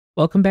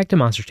Welcome back to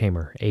Monster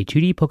Tamer, a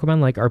 2D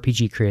Pokemon-like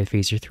RPG created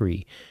Phaser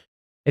 3.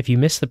 If you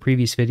missed the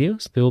previous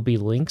videos, there will be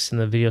links in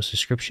the video's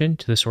description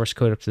to the source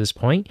code up to this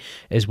point,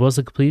 as well as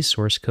the complete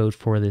source code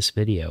for this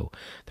video.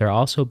 There will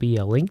also be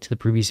a link to the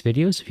previous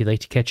videos if you'd like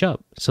to catch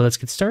up. So let's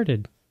get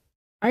started.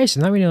 Alright,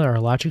 so now we know that our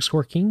logic's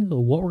working.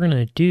 What we're going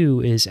to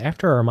do is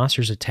after our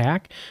monsters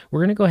attack, we're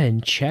going to go ahead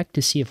and check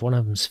to see if one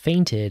of them's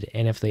fainted,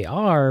 and if they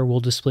are,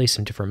 we'll display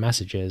some different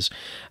messages.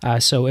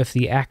 So if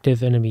the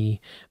active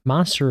enemy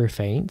monster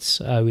faints,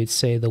 we'd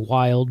say the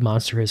wild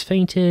monster has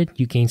fainted,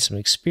 you gain some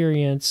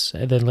experience,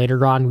 and then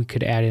later on we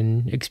could add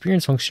in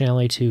experience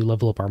functionality to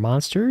level up our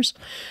monsters.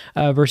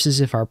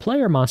 Versus if our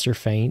player monster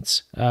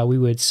faints, we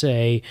would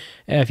say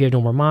if you have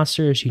no more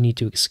monsters, you need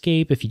to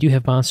escape. If you do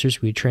have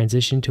monsters, we'd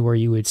transition to where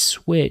you would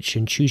switch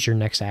and choose your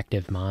next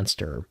active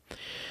monster.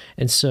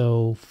 And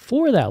so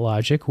for that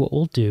logic, what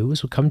we'll do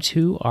is we'll come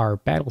to our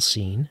battle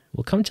scene,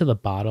 we'll come to the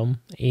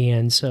bottom,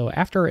 and so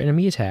after our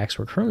enemy attacks,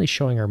 we're currently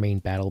showing our main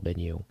battle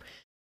menu.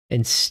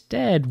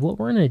 Instead, what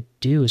we're going to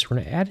do is we're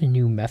going to add a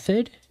new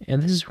method,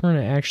 and this is we're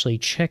going to actually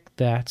check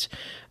that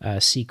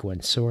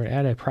sequence. So we're going to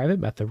add a private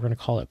method, we're going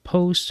to call it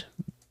post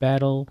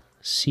battle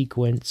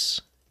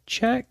sequence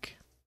check.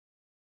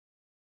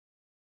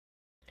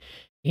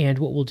 And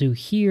what we'll do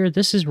here,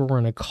 this is where we're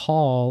going to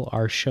call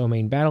our show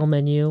main battle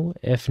menu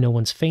if no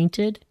one's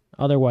fainted.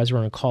 Otherwise, we're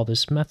going to call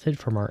this method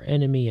from our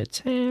enemy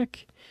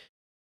attack.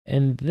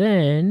 And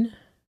then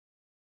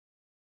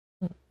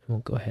we'll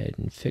go ahead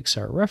and fix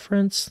our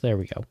reference. There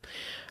we go.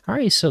 All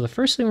right, so the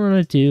first thing we're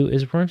going to do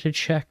is we're going to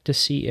check to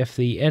see if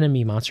the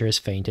enemy monster has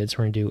fainted. So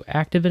we're going to do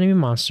active enemy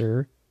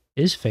monster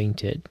is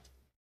fainted.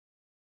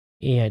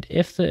 And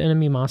if the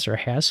enemy monster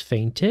has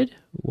fainted,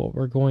 what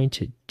we're going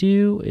to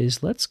do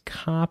is let's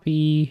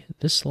copy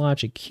this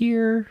logic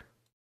here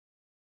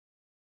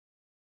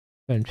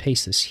and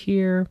paste this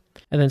here.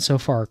 And then so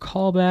for our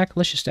callback,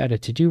 let's just add a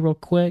to-do real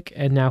quick.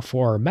 And now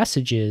for our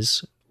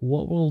messages,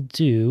 what we'll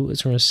do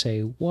is we're going to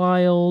say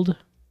wild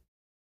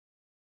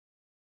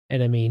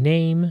enemy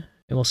name,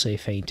 and we'll say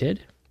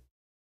fainted.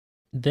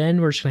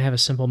 Then we're just going to have a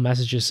simple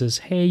message that says,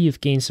 hey,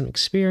 you've gained some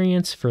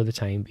experience for the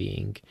time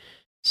being.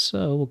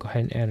 So we'll go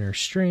ahead and add our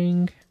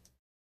string.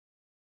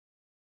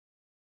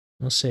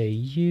 We'll say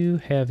you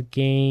have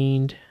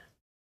gained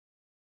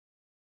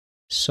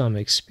some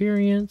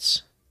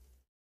experience.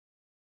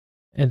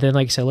 And then,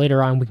 like I said,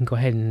 later on, we can go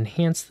ahead and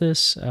enhance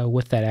this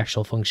with that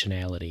actual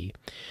functionality.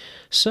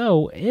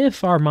 So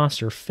if our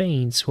monster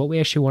faints, what we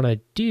actually want to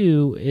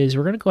do is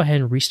we're going to go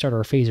ahead and restart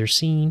our phaser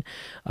scene.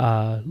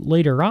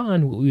 Later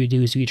on, what we would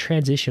do is we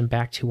transition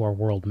back to our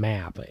world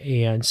map.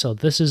 And so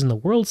this is in the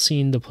world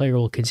scene. The player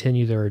will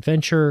continue their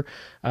adventure.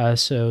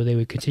 So they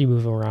would continue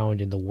moving around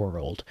in the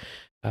world.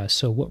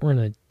 So what we're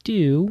going to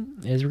do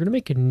is we're going to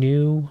make a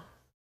new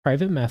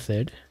private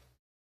method.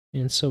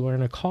 And so we're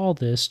going to call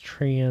this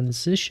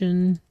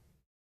transition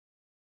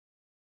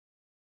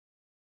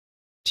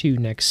to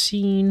next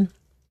scene.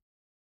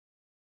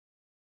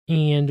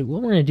 And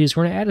what we're going to do is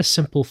we're going to add a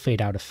simple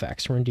fade out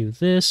effect. So we're going to do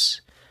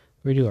this,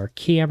 we're going to do our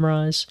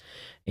cameras,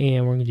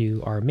 and we're going to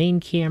do our main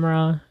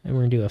camera, and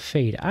we're going to do a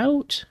fade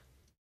out.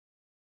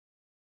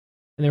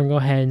 And then we'll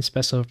go ahead and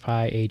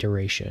specify a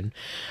duration.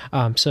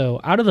 So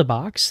out of the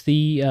box,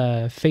 the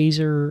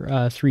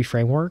Phaser 3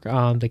 framework,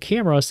 the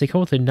cameras, they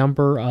come with a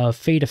number of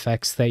fade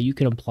effects that you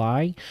can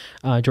apply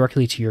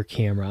directly to your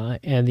camera.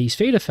 And these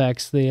fade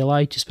effects, they allow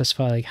you to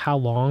specify like how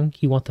long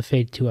you want the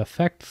fade to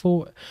affect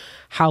for,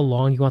 how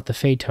long you want the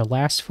fade to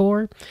last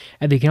for.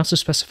 And they can also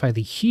specify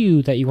the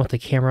hue that you want the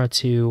camera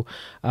to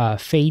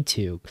fade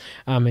to.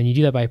 And you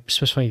do that by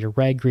specifying your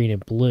red, green,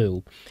 and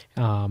blue.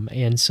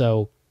 And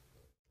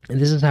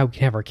this is how we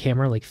can have our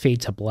camera like fade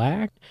to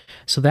black.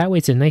 So that way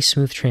it's a nice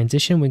smooth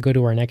transition when we go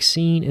to our next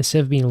scene instead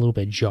of being a little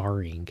bit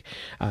jarring.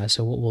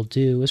 So what we'll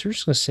do is we're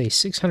just going to say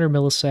 600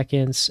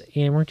 milliseconds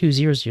and we're going to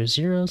do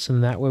 000. So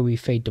that way we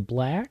fade to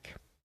black.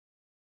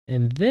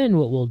 And then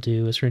what we'll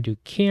do is we're going to do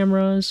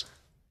cameras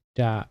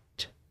dot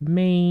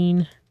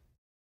main,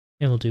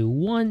 and we'll do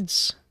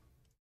once.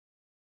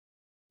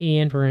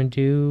 And we're going to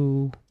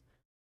do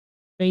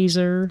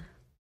phaser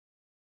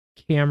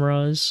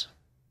cameras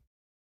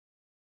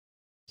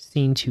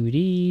scene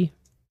 2D.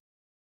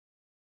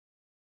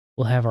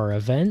 We'll have our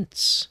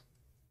events.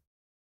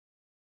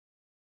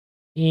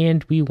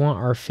 And we want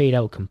our fade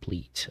out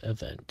complete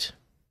event.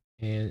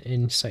 And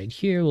inside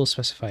here, we'll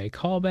specify a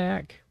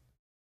callback.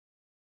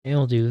 And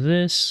we'll do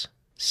this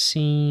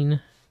scene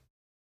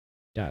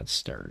dot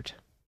start.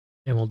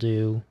 And we'll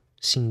do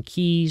scene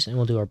keys, and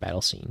we'll do our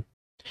battle scene.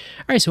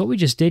 All right, so what we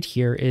just did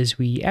here is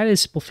we added a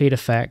simple fade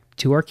effect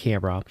to our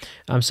camera.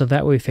 So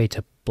that way we fade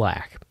to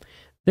black.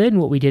 Then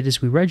what we did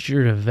is we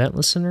registered an event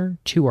listener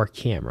to our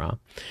camera.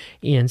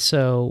 And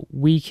so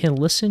we can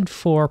listen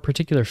for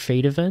particular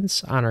fade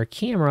events on our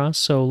camera.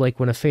 So like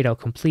when a fade out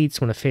completes,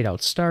 when a fade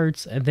out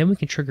starts, and then we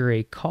can trigger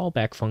a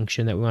callback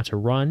function that we want to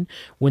run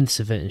when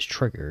this event is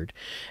triggered.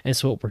 And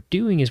so what we're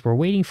doing is we're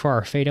waiting for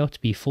our fade out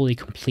to be fully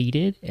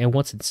completed. And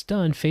once it's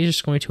done, Phaser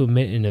is going to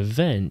emit an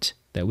event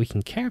that we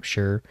can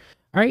capture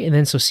All right, and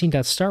then so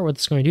scene.start, what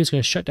it's going to do is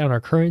going to shut down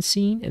our current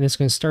scene, and it's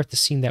going to start the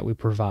scene that we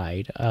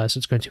provide. So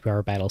it's going to be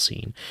our battle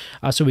scene.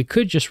 So we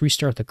could just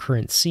restart the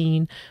current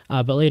scene,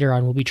 but later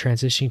on we'll be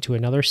transitioning to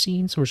another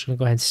scene, so we're just going to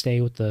go ahead and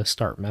stay with the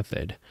start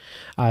method.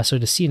 So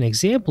to see an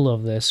example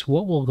of this,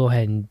 what we'll go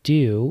ahead and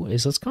do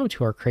is let's come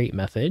to our create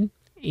method,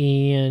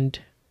 and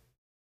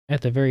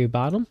at the very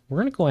bottom,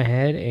 we're going to go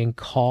ahead and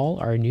call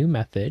our new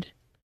method.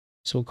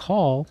 So we'll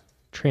call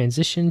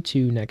transition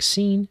to next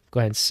scene,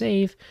 go ahead and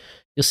save.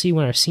 You'll see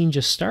when our scene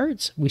just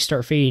starts, we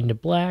start fading to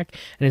black,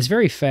 and it's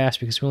very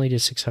fast because we only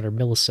did 600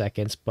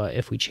 milliseconds, but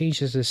if we change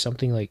this to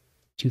something like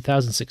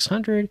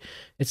 2600,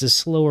 it's a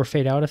slower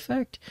fade out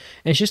effect,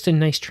 and it's just a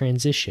nice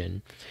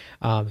transition,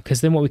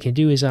 because then what we can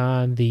do is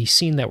on the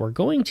scene that we're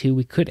going to,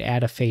 we could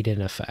add a fade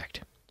in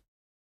effect.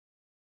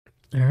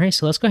 All right,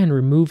 so let's go ahead and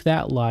remove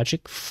that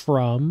logic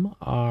from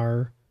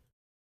our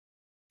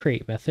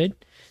create method.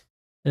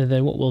 And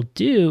then what we'll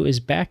do is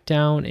back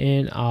down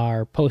in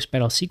our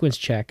post-battle sequence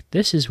check,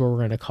 this is where we're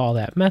going to call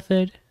that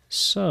method.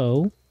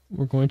 So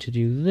we're going to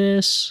do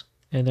this,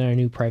 and then our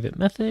new private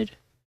method.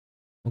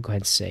 We'll go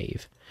ahead and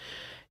save.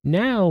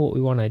 Now what we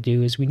want to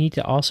do is we need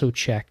to also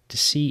check to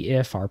see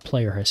if our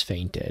player has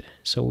fainted.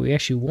 So what we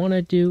actually want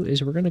to do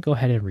is we're going to go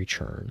ahead and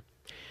return.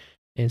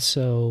 And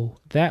so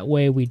that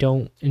way we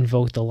don't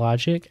invoke the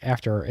logic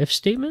after our if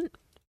statement.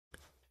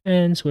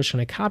 And so we're just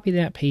going to copy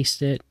that,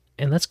 paste it,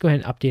 and let's go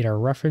ahead and update our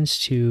reference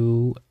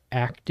to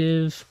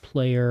active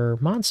player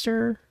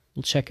monster.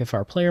 We'll check if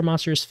our player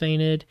monster is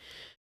fainted,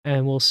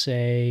 and we'll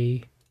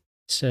say,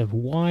 instead of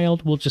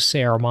wild, we'll just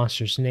say our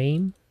monster's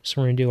name.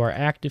 So we're going to do our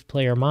active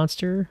player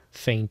monster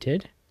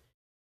fainted,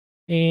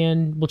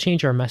 and we'll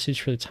change our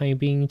message for the time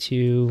being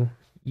to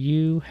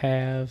you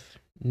have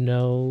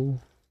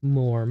no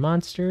more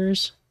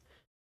monsters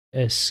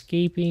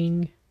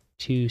escaping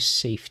to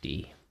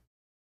safety.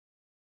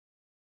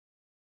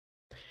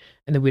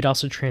 And then we'd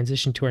also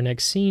transition to our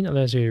next scene,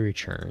 otherwise we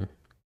return.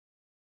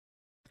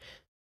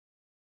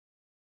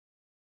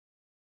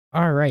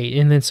 All right,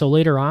 and then so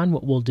later on,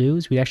 what we'll do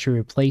is we actually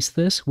replace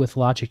this with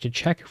logic to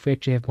check if we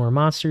actually have more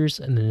monsters,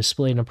 and then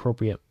display an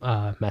appropriate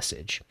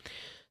message.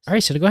 All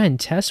right, so to go ahead and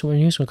test, what we're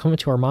going to come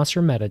into our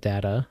monster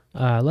metadata.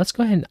 Let's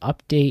go ahead and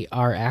update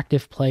our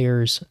active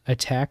player's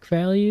attack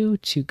value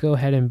to go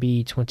ahead and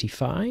be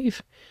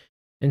 25.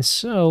 And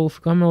so if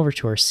we come over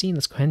to our scene,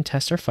 let's go ahead and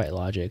test our fight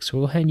logic. So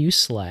we'll go ahead and use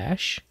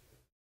slash.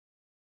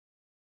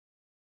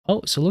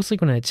 Oh, so it looks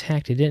like when I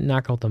attacked, it didn't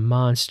knock out the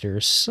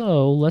monster.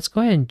 So let's go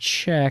ahead and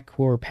check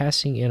where we're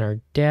passing in our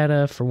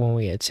data for when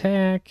we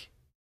attack.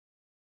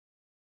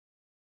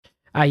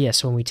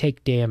 Yes, when we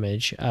take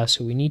damage.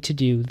 So we need to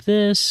do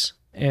this,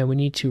 and we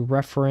need to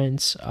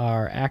reference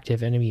our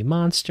active enemy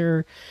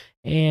monster,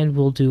 and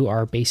we'll do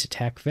our base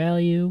attack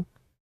value.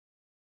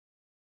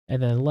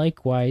 And then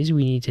likewise,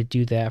 we need to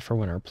do that for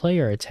when our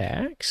player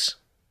attacks.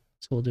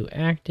 So we'll do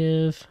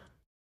active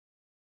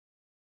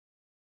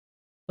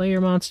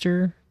player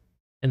monster,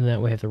 and then that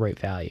way we have the right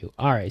value.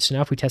 All right, so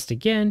now if we test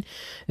again,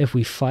 if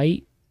we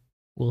fight,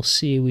 we'll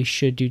see we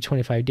should do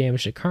 25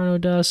 damage to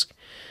Carno Dusk.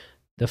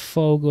 The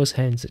foe goes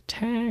ahead and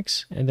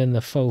attacks, and then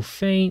the foe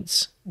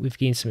faints. We've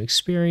gained some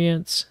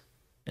experience,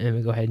 and then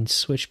we go ahead and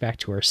switch back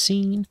to our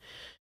scene.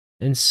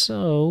 And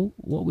so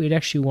what we'd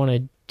actually want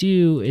to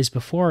do is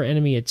before our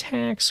enemy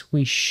attacks,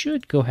 we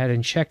should go ahead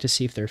and check to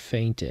see if they're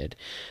fainted.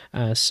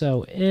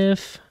 So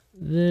if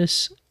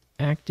this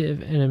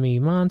active enemy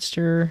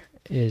monster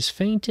is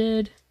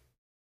fainted,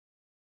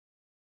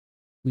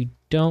 we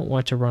don't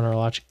want to run our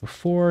logic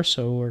before,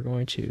 so we don't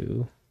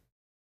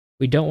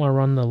want to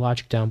run the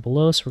logic down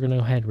below, so we're going to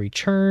go ahead and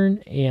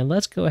return, and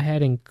let's go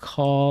ahead and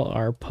call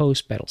our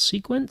post-battle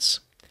sequence.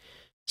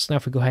 So now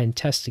if we go ahead and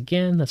test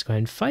again, let's go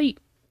ahead and fight.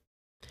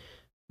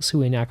 So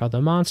we knock out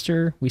the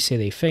monster, we say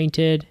they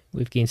fainted,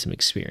 we've gained some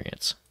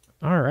experience.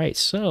 All right,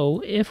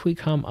 so if we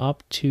come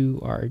up to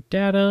our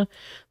data,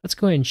 let's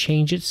go ahead and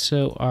change it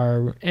so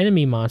our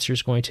enemy monster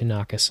is going to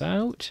knock us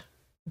out.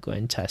 Go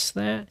ahead and test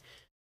that.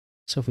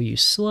 So if we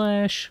use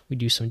slash, we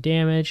do some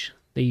damage.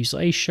 They use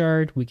ice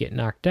shard, we get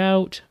knocked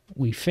out,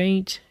 we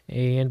faint,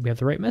 and we have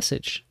the right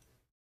message.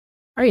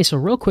 All right, so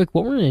real quick,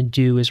 what we're going to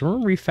do is we're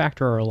going to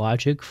refactor our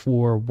logic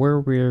for where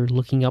we're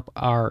looking up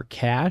our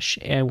cache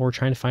and we're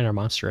trying to find our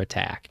monster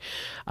attack.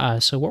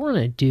 So what we're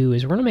going to do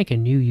is we're going to make a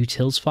new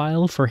utils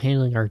file for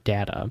handling our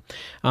data.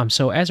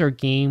 So as our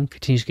game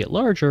continues to get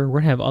larger, we're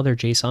going to have other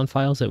JSON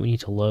files that we need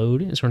to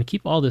load, and so we're going to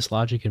keep all this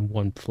logic in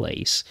one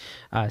place.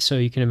 So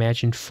you can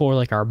imagine for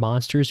like our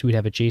monsters, we'd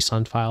have a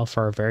JSON file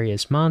for our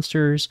various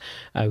monsters.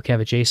 We could have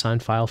a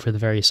JSON file for the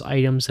various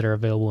items that are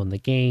available in the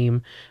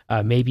game.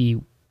 Maybe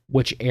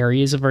which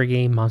areas of our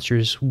game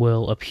monsters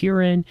will appear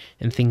in,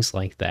 and things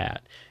like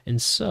that. And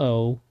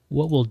so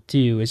what we'll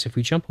do is if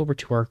we jump over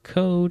to our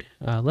code,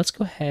 let's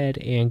go ahead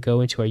and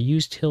go into our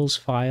utils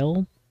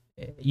file,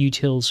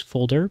 utils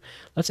folder.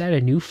 Let's add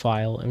a new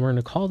file, and we're going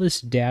to call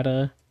this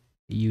data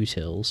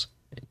utils.js.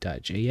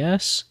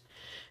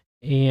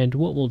 And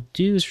what we'll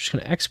do is we're just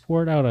going to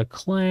export out a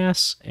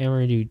class, and we're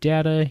going to do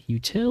data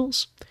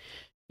utils.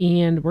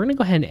 And we're going to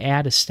go ahead and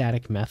add a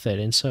static method.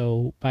 And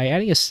so by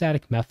adding a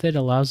static method, it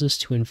allows us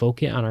to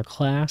invoke it on our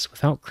class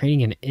without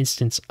creating an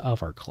instance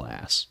of our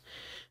class.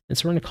 And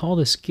so we're going to call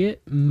this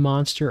get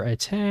monster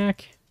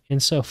attack.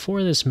 And so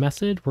for this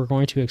method, we're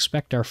going to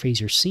expect our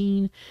phaser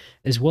scene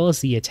as well as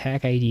the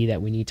attack ID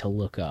that we need to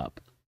look up.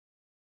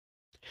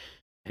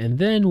 And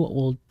then what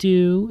we'll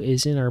do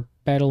is in our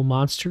battle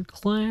monster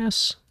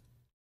class,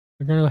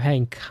 we're going to go ahead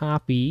and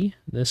copy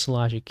this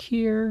logic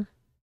here.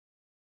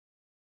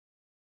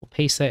 We'll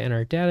paste that in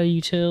our data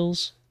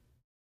utils.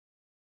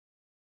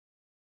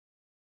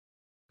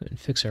 Go ahead and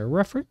fix our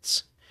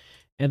reference.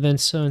 And then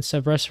so instead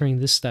of referencing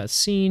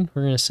this.scene,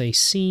 we're going to say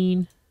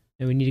scene.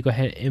 And we need to go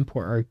ahead and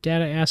import our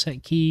data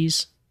asset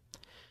keys.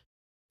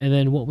 And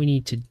then what we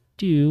need to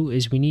do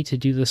is we need to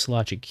do this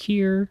logic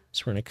here.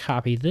 So we're going to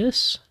copy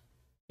this.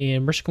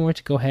 And we're just going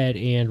to go ahead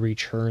and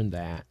return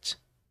that.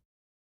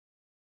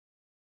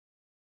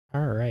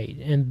 All right.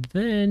 And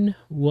then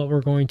what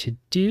we're going to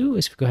do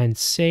is go ahead and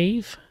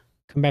save.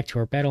 Come back to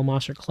our battle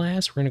monster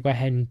class. We're going to go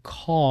ahead and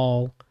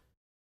call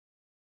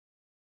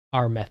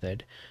our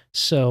method.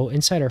 So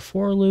inside our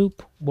for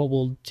loop, what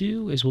we'll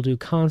do is we'll do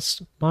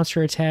const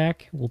monster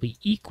attack will be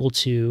equal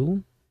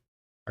to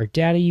our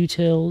data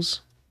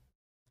utils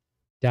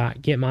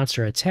dot get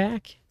monster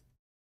attack.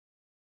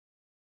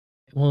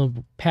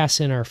 We'll pass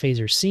in our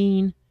phaser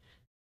scene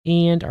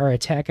and our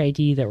attack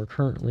ID that we're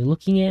currently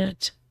looking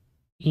at,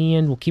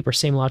 and we'll keep our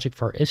same logic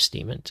for our if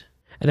statement.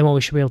 And then what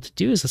we should be able to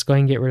do is let's go ahead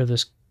and get rid of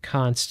this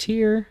const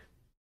here. And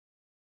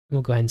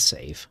we'll go ahead and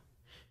save.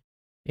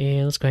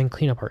 And let's go ahead and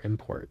clean up our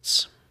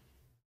imports.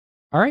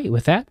 All right,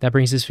 with that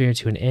brings this video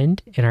to an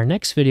end. In our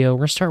next video, we're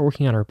going to start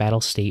working on our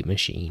battle state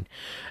machine.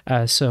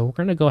 So we're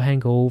going to go ahead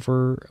and go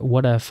over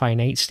what a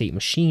finite state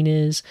machine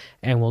is,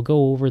 and we'll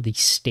go over the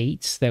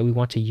states that we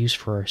want to use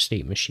for our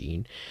state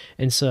machine.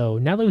 And so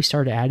now that we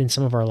started adding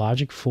some of our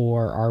logic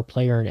for our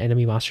player and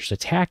enemy monsters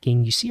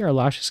attacking, you see our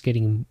logic is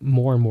getting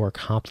more and more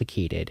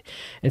complicated.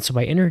 And so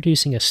by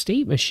introducing a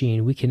state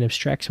machine, we can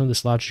abstract some of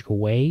this logic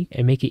away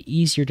and make it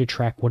easier to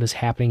track what is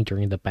happening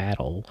during the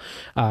battle.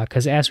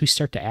 Because as we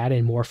start to add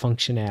in more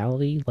functionality,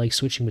 like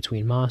switching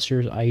between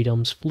monsters,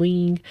 items,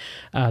 fleeing,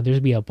 there's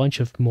be a bunch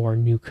of more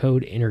new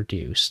code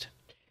introduced.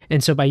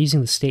 And so by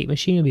using the state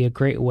machine, it'll be a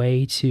great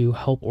way to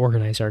help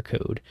organize our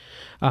code.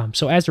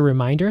 So as a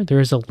reminder, there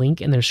is a link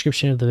in the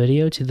description of the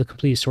video to the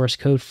complete source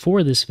code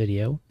for this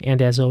video.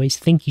 And as always,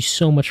 thank you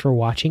so much for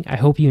watching. I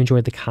hope you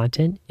enjoyed the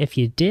content. If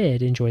you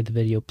did enjoy the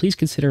video, please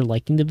consider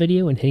liking the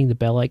video and hitting the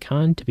bell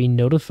icon to be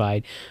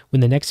notified when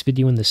the next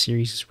video in the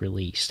series is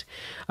released.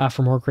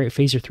 For more great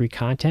Phaser 3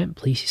 content,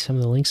 please see some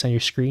of the links on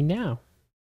your screen now.